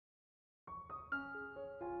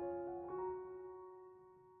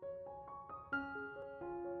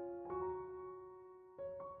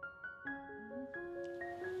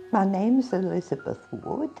My name's Elizabeth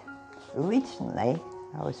Wood. Originally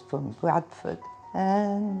I was from Bradford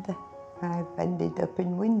and I've ended up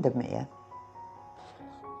in Windermere.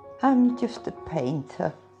 I'm just a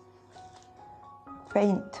painter.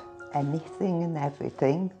 Paint anything and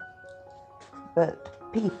everything,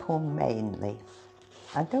 but people mainly.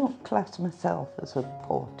 I don't class myself as a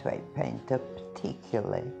portrait painter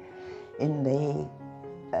particularly in the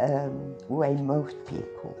way most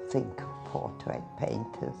people think of portrait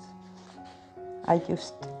painters. I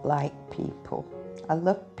just like people. I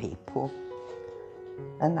love people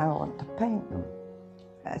and I want to paint them.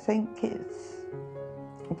 I think it's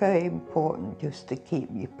very important just to keep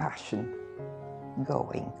your passion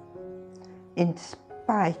going. In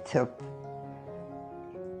spite of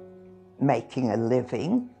making a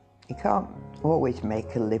living, you can't always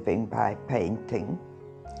make a living by painting.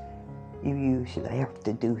 You usually have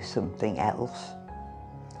to do something else.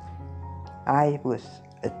 I was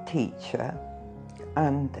a teacher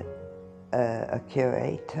and a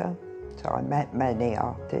curator, so I met many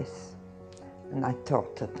artists and I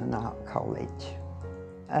taught at an art college.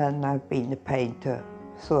 And I've been a painter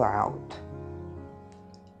throughout,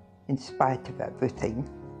 in spite of everything.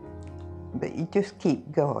 But you just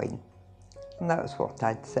keep going. And that's what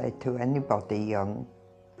I'd say to anybody young.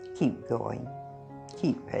 Keep going,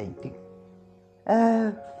 keep painting.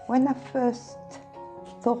 When I first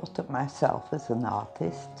thought of myself as an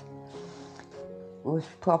artist was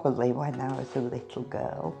probably when I was a little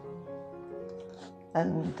girl.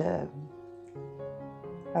 And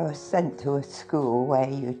I was sent to a school where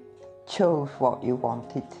you chose what you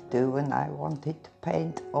wanted to do, and I wanted to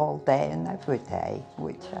paint all day and every day,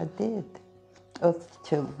 which I did. Other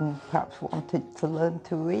children perhaps wanted to learn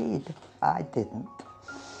to read. I didn't.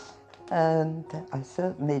 And I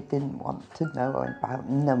certainly didn't want to know about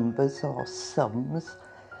numbers or sums.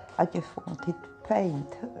 I just wanted to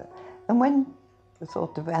paint. And when the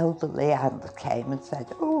sort of elderly aunt came and said,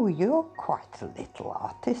 "Oh, you're quite a little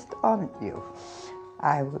artist, aren't you?"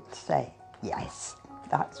 I would say, "Yes,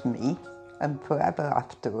 that's me." And forever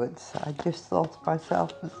afterwards, I just thought of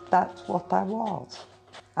myself as that's what I was.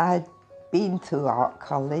 I'd been to art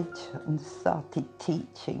college and started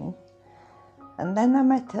teaching. And then I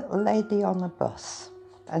met a lady on a bus,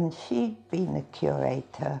 and she'd been a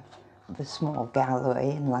curator of a small gallery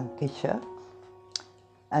in Lancashire.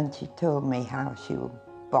 And she told me how she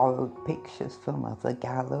borrowed pictures from other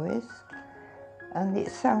galleries. And it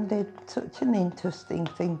sounded such an interesting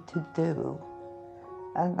thing to do.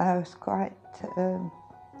 And I was quite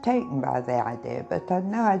taken by the idea, but I had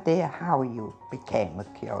no idea how you became a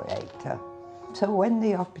curator. So when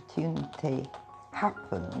the opportunity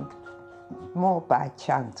happened, more by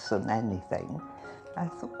chance than anything, I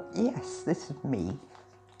thought, yes, this is me,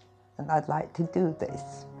 and I'd like to do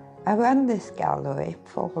this. I ran this gallery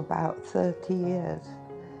for about 30 years.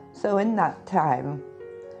 So in that time,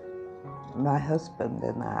 my husband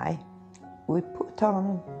and I, we put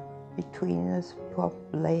on between us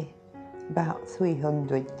probably about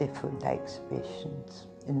 300 different exhibitions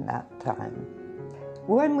in that time.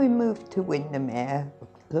 When we moved to Windermere,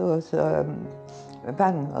 there was a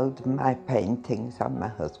van load of my paintings and my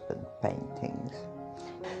husband's paintings.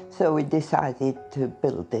 So we decided to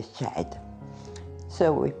build a shed.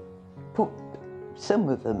 So we put some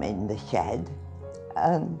of them in the shed,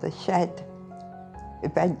 and the shed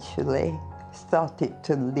eventually started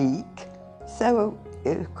to leak. So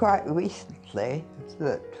it was quite recently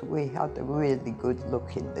that we had a really good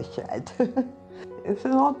look in the shed. It was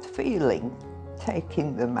an odd feeling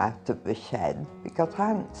taking them out of the shed, because I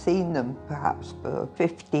hadn't seen them perhaps for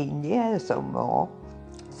 15 years or more.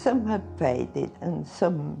 Some had faded and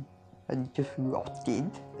some had just rotted,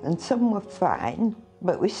 and some were fine,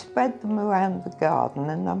 but we spread them around the garden,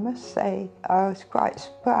 and I must say I was quite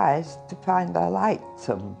surprised to find I liked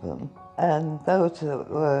some of them. And those that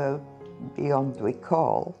were beyond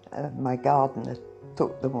recall, my gardener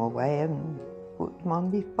took them away and put them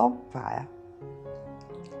on his bonfire.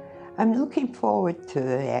 I'm looking forward to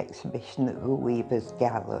the exhibition at the Weavers'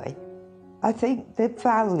 Gallery. I think the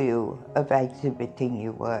value of exhibiting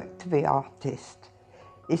your work to the artist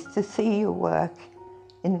is to see your work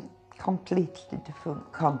in completely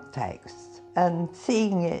different contexts, and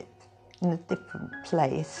seeing it in a different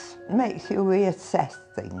place makes you reassess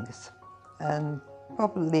things, and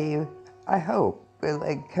probably, I hope, will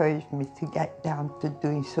encourage me to get down to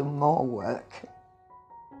doing some more work.